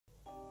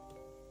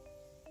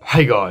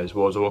Hey guys,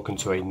 welcome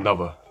to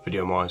another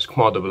video of mine. It's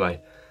Kamar AA,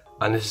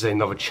 and this is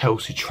another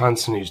Chelsea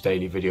transfer news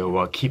daily video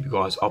where I keep you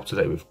guys up to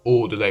date with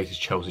all the latest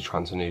Chelsea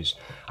transfer news,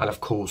 and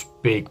of course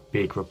big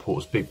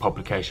reports, big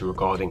publication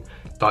regarding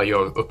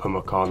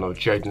Upamecano,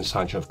 Jadon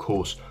Sancho, of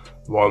course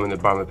Roman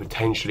Abraham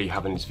potentially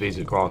having his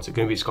visa granted.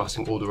 Going to be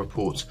discussing all the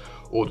reports,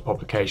 all the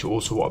publication,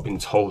 also what I've been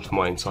told from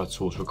my inside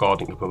source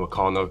regarding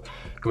Upamecano.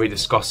 Going to be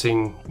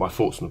discussing my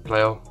thoughts on the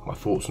player, my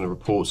thoughts on the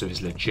reports, if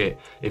it's legit,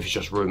 if it's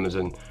just rumours,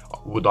 and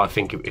would I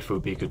think if it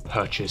would be a good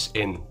purchase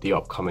in the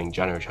upcoming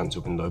January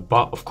transfer window.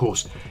 But of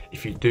course,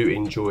 if you do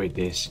enjoy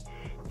this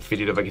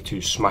video, don't forget to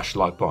smash the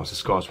like button,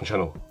 subscribe to my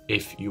channel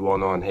if you are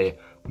new on here.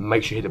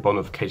 Make sure you hit the bell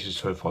notifications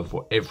so far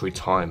for every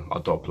time I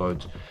do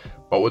upload.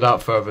 But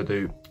without further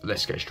ado,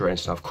 let's get straight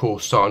into it. Of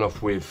course, starting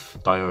off with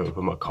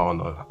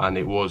Upamecano, and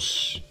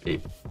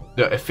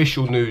the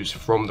official news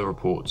from the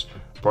reports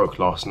broke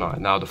last night.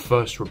 Now, the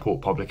first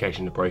report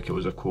publication to break it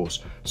was, of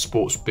course,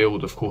 Sports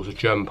Bild, of course, a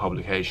German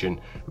publication,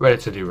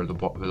 relatively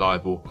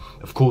reliable.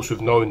 Of course,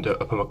 we've known that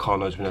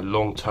Upamecano has been a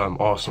long-term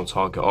Arsenal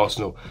target.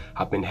 Arsenal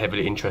have been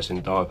heavily interested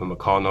in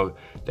Upamecano.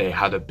 They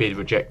had a bid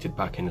rejected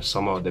back in the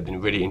summer. They've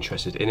been really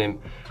interested in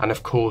him, and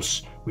of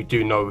course, we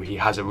do know he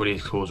has a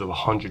release clause of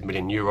 100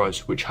 million euros,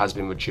 which has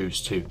been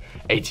reduced to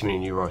 80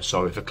 million euros.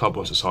 So if a club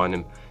wants to sign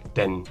him,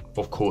 then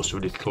of course the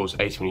release clause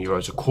 80 million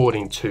euros,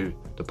 according to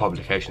the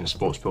publication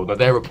Sports Bild. Now,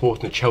 they're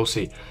reporting that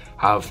Chelsea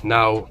have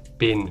now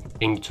been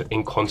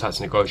in contact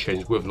and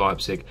negotiations with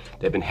Leipzig.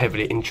 They've been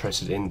heavily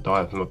interested in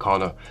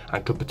Upamecano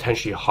and could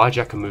potentially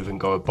hijack a move and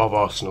go above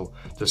Arsenal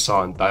to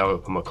sign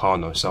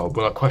Upamecano. So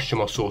when I questioned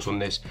my source on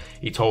this,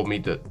 he told me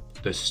that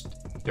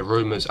the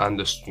rumours and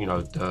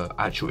the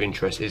actual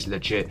interest is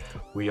legit.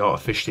 We are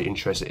officially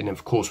interested in him.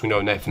 Of course, we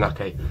know Nathan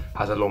Ake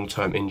has a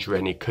long-term injury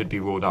and he could be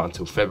ruled out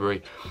until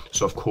February.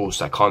 So of course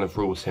that kind of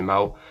rules him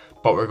out.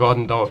 But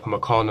regarding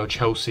Upamecano,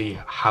 Chelsea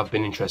have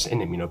been interested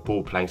in him.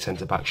 Ball-playing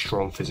centre-back,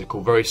 strong,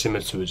 physical, very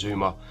similar to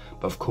Azuma.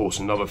 But of course,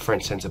 another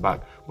French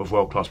centre-back with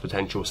world-class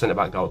potential.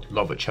 Centre-back that I would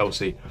love at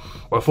Chelsea.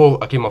 But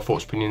before I give my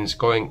thoughts, opinions,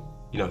 going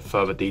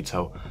further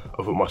detail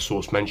of what my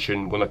source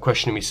mentioned, when I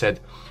questioned him, he said,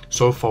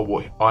 so far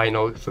what I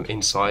know from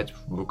inside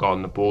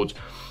regarding the board,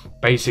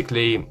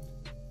 basically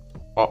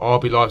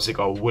RB Leipzig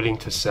are willing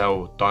to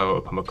sell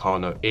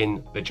Upamecano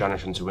in the January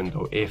transfer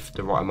window if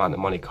the right amount of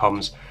money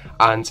comes,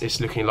 and it's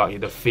looking likely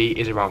the fee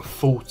is around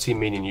 40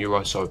 million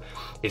euros. So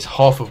it's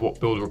half of what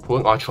Bild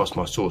reporting. I trust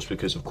my source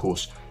because of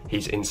course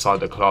he's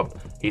inside the club,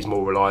 he's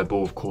more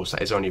reliable. Of course,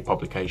 that is only a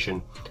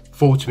publication.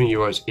 40 million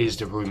euros is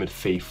the rumoured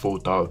fee for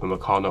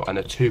Upamecano, and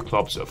the two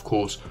clubs that of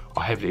course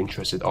are heavily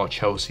interested are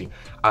Chelsea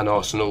and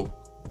Arsenal.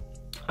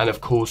 And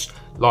of course,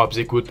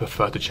 Leipzig would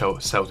prefer to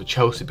sell to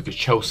Chelsea because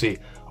Chelsea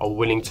are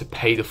willing to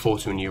pay the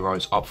 40 million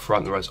euros up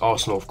front, whereas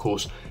Arsenal, of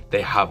course,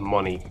 they have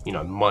money,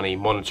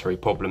 monetary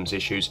problems,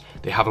 issues.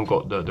 They haven't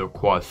got the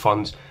required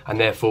funds, and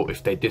therefore,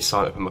 if they did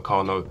sign up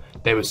Upamecano,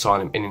 they would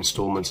sign him in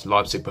instalments.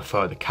 Leipzig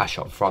prefer the cash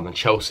up front, and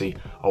Chelsea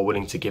are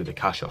willing to give the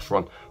cash up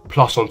front.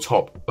 Plus, on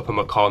top,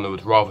 Upamecano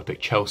would rather pick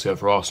Chelsea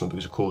over Arsenal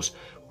because, of course,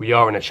 we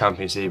are in a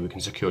Champions League, we can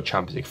secure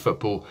Champions League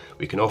football,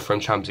 we can offer him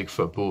Champions League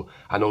football,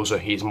 and also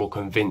he's more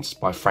convinced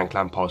by Frank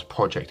Lampard's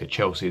project at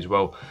Chelsea as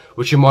well,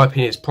 which in my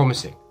opinion is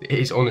promising. It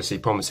is honestly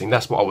promising.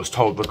 That's what I was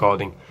told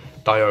regarding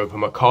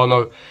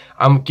Upamecano.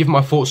 Given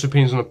my thoughts and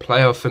opinions on the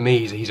player, for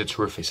me, he's a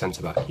terrific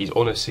centre-back. He's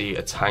honestly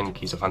a tank.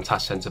 He's a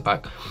fantastic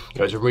centre-back.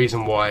 There's a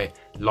reason why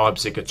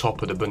Leipzig are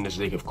top of the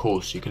Bundesliga, of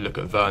course. You can look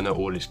at Werner,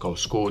 all his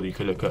goals scored. You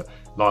can look at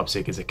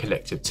Leipzig as a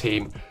collective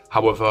team.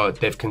 However,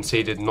 they've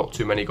conceded not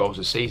too many goals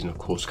this season. Of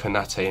course,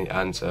 Konate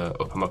and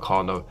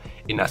Upamecano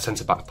in that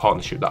centre-back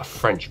partnership, that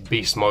French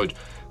beast mode.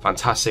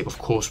 Fantastic. Of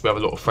course, we have a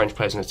lot of French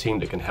players in the team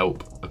that can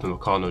help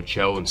Upamecano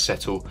gel and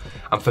settle.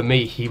 And for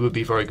me, he would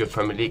be very good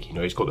Premier League.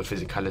 He's got the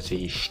physicality,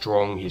 he's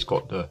strong, he's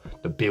got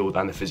the build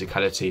and the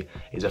physicality.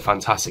 He's a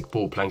fantastic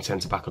ball-playing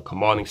centre-back, a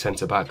commanding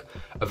centre-back,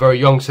 a very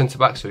young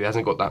centre-back, so he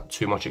hasn't got that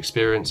too much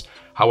experience.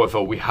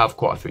 However, we have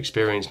quite a few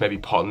experience, maybe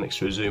partner next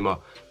to Azuma.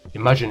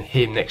 Imagine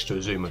him next to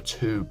Azuma,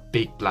 two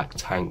big black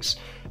tanks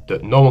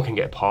that no one can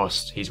get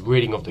past. His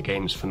reading of the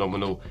game is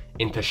phenomenal.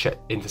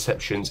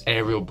 Interceptions,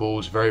 aerial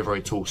balls,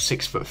 very tall,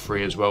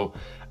 6'3" as well.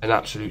 An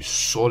absolute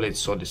solid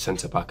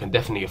centre-back, and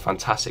definitely a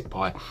fantastic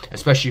buy,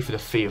 especially for the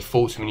fee of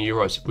 40 million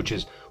euros, which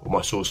is what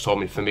my source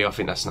told me. For me, I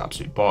think that's an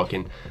absolute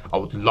bargain. I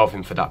would love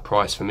him for that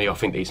price. For me, I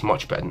think that he's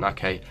much better than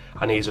Ake,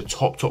 and he's a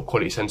top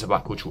quality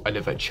centre-back, which will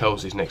elevate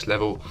Chelsea's next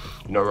level.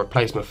 A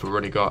replacement for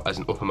Rudiger as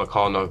an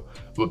Upamecano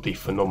would be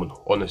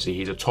phenomenal. Honestly,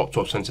 he's a top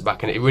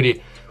centre-back, and it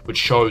really would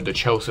show that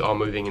Chelsea are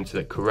moving into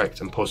the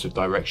correct and positive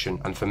direction.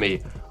 And for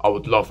me, I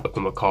would love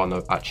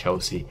Upamecano at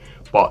Chelsea.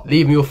 But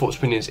leave me your thoughts,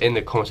 opinions in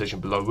the comment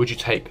section below. Would you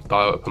take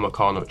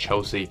Upamecano at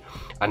Chelsea?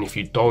 And if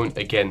you don't,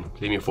 again,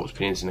 leave me your thoughts,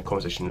 opinions in the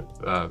comment section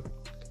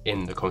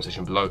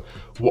below.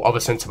 What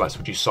other centre backs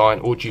would you sign,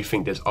 or do you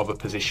think there's other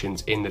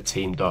positions in the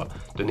team that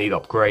need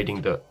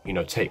upgrading,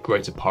 that take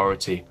greater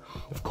priority?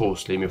 Of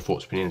course, leave me your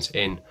thoughts, opinions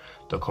in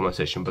the comment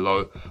section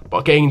below.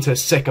 But getting into the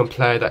second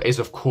player, that is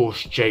of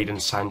course Jadon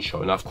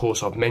Sancho. And of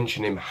course I've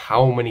mentioned him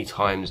how many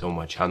times on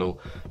my channel.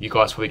 You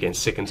guys are probably getting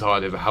sick and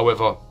tired of it.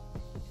 However,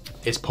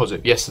 it's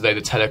positive. Yesterday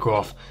the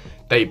Telegraph,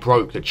 they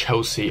broke that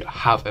Chelsea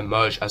have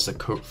emerged as the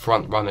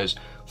front runners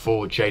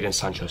for Jadon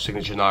Sancho's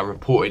signature. And I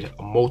reported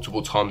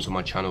multiple times on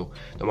my channel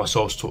that my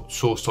source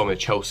told me that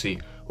Chelsea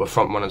were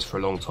front runners for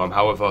a long time.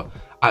 However,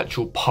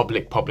 actual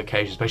public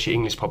publications, especially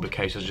English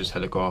publications, just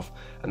Telegraph,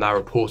 and they're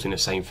reporting the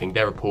same thing.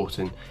 They're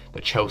reporting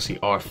that Chelsea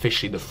are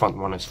officially the front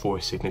runners for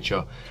his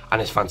signature,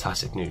 and it's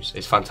fantastic news.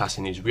 It's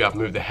fantastic news. We have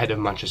moved ahead of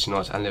Manchester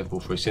United and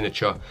Liverpool for his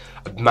signature.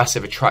 A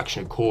massive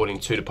attraction, according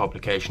to the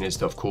publication, is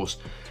that of course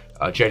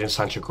Jadon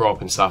Sancho grew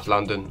up in South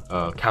London,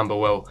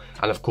 Camberwell,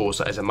 and of course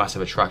that is a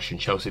massive attraction.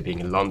 Chelsea being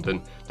in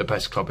London, the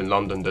best club in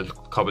London, the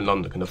club in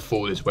London can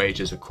afford his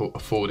wages,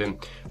 afford him.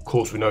 Of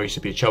course, we know he used to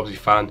be a Chelsea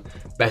fan.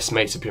 Best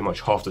mates are pretty much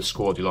half the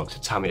squad. You like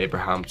to Tammy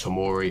Abraham,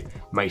 Tomori,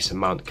 Mason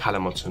Mount,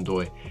 Callum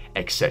Hudson-Odoi,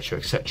 etc,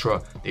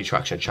 etc. The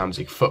attraction of Champions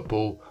League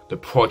football, the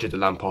project that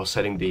Lampard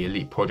setting, the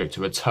elite project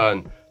to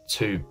return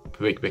to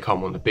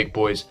become one of the big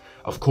boys.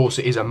 Of course,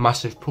 it is a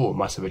massive pull,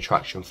 massive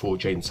attraction for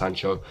Jadon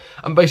Sancho.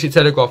 And basically,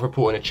 Telegraph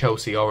reporting that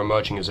Chelsea are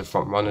emerging as the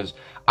front runners,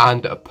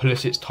 and a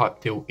Pulisic type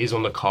deal is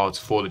on the cards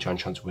for the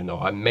January transfer window.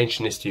 I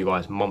mentioned this to you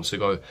guys months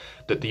ago,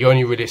 that the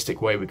only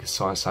realistic way we could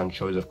sign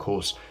Sancho is, of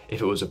course,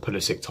 if it was a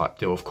Pulisic type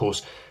deal. Of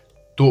course,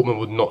 Dortmund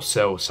would not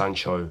sell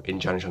Sancho in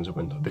January transfer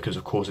window because,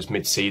 of course, it's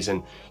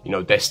mid-season. You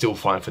know, they're still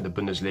fighting for the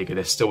Bundesliga.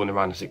 They're still in the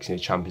round of 16 of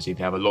the Champions League.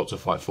 They have a lot to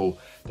fight for.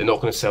 They're not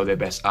going to sell their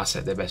best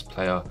asset, their best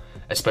player,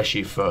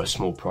 especially for a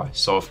small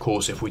price. So, of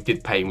course, if we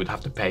did pay him, we'd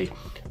have to pay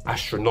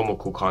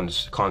astronomical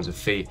kinds of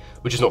fee,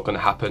 which is not going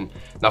to happen.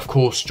 Now, of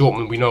course,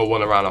 Dortmund, we know,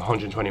 won around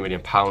 £120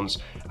 million,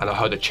 and I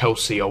heard that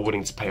Chelsea are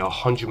willing to pay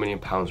 £100 million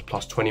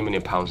plus £20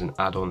 million in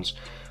add-ons.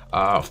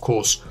 Of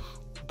course,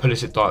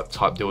 Pulisic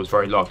type deal is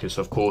very likely, so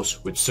of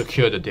course we'd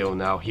secure the deal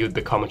now. He would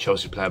become a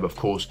Chelsea player, but of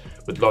course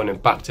we'd loan him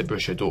back to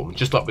Borussia Dortmund,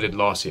 just like we did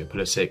last year,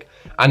 Pulisic,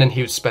 and then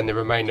he would spend the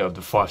remainder of the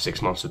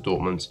 5-6 months at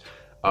Dortmund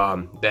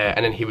there,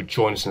 and then he would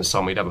join us in the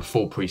summer. He'd have a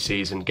full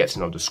pre-season, get to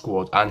know the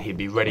squad, and he'd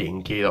be ready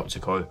and geared up to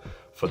go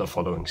for the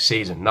following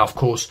season. Now, of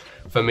course,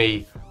 for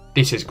me,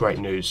 this is great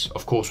news.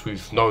 Of course,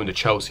 we've known that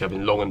Chelsea have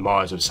been long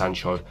admirers of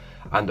Sancho,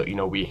 and that, you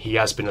know, he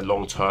has been a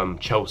long-term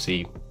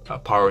Chelsea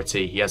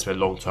priority. He has been a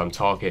long-term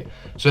target.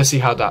 So let's see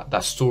how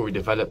that story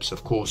develops.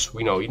 Of course,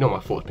 you know my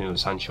thoughts being on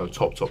Sancho,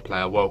 top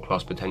player,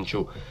 world-class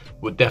potential,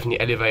 would definitely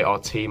elevate our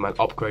team and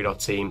upgrade our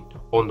team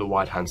on the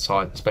right-hand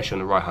side, especially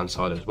on the right-hand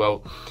side as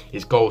well.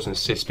 His goals and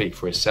assists speak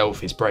for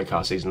itself. His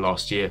breakout season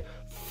last year,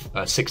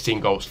 16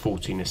 goals,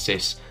 14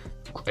 assists.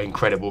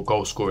 Incredible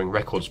goal scoring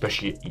record,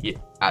 especially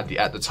at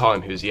the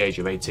time he was the age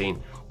of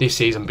 18. This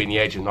season being the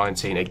age of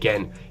 19,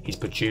 again he's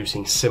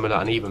producing similar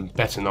and even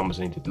better numbers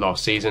than he did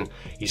last season.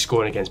 He's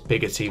scoring against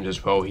bigger teams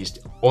as well. He's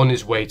on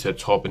his way to the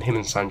top, and him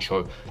and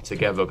Sancho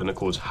together are going to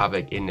cause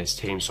havoc in this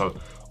team. So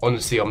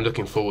honestly, I'm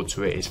looking forward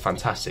to it. It's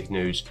fantastic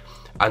news.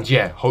 And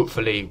yeah,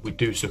 hopefully we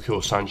do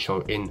secure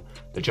Sancho in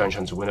the January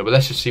transfer window. But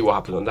let's just see what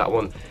happens on that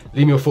one.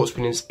 Leave me your thoughts,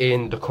 opinions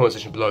in the comment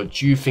section below.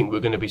 Do you think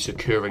we're going to be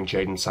securing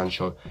Jadon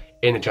Sancho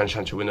in the January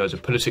transfer window as a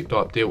Pulisic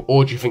type deal,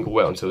 or do you think we'll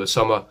wait until the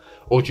summer,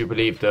 or do you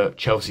believe that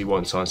Chelsea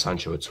won't sign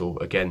Sancho at all?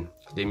 Again,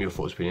 leave me your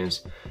thoughts,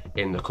 opinions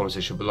in the comment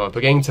section below.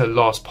 But getting to the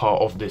last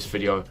part of this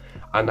video,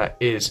 and that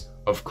is,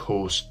 of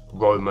course,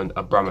 Roman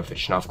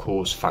Abramovich. Now, of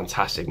course,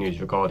 fantastic news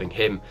regarding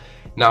him.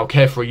 Now,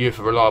 Care for a Youth,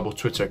 a reliable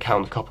Twitter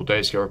account a couple of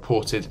days ago,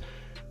 reported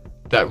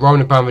that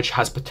Roman Abramovich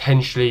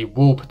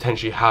will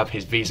potentially have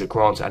his visa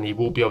granted, and he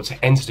will be able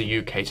to enter the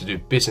UK to do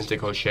business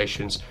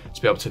negotiations,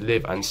 to be able to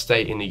live and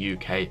stay in the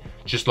UK,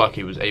 just like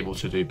he was able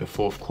to do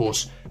before. Of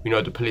course, we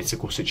know the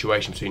political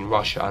situation between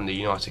Russia and the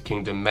United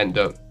Kingdom meant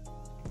that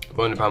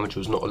Roman Abramovich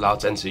was not allowed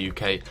to enter the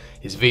UK.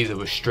 His visa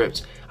was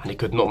stripped, and he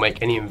could not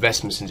make any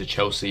investments into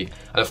Chelsea.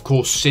 And of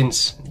course,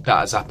 since that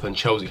has happened,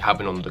 Chelsea have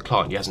been on the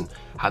decline. He hasn't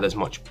had as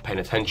much paying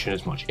attention,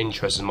 as much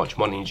interest, as much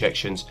money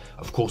injections.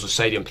 Of course, the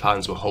stadium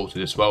plans were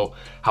halted as well.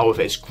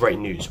 However, it's great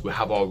news. We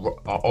have our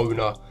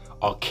owner,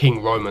 our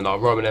King Roman, our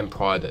Roman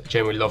Empire that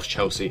generally loves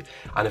Chelsea,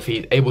 and if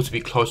he's able to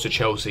be close to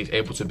Chelsea, he's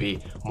able to be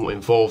more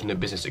involved in the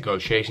business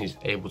negotiations,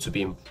 he's able to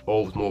be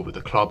involved more with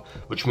the club,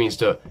 which means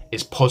that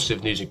it's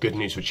positive news and good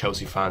news for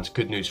Chelsea fans,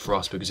 good news for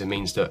us, because it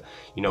means that,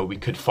 you know, we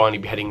could finally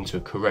be heading into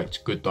a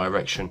correct, good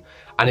direction.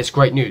 And it's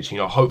great news. You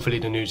know, hopefully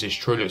the news is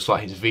true. It looks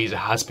like his visa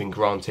has been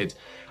granted,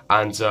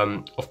 and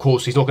of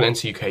course he's not going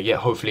to enter UK yet.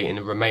 Hopefully in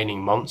the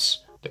remaining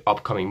months, the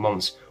upcoming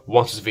months,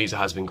 once his visa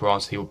has been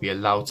granted, he will be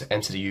allowed to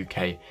enter the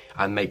UK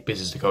and make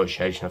business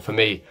negotiation. And for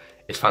me,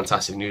 it's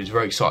fantastic news.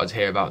 Very excited to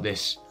hear about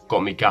this. Got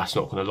me gassed,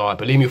 not going to lie.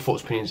 But leave me your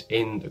thoughts, opinions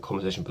in the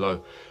comment section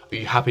below. Are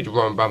you happy that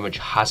Roman Abramovich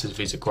has his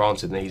visa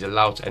granted and he's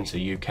allowed to enter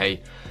the UK?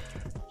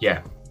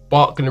 Yeah.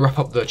 But going to wrap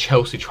up the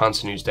Chelsea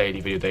Transfer News Daily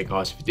video there,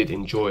 guys. If you did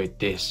enjoy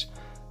this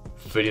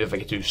video, don't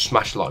forget to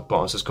smash the like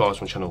button, subscribe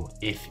to my channel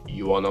if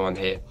you are new on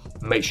here.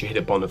 Make sure you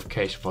hit the bell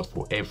notification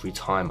for every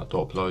time I do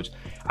upload,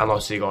 and I'll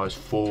see you guys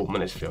 4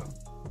 minutes video.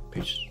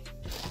 Peace.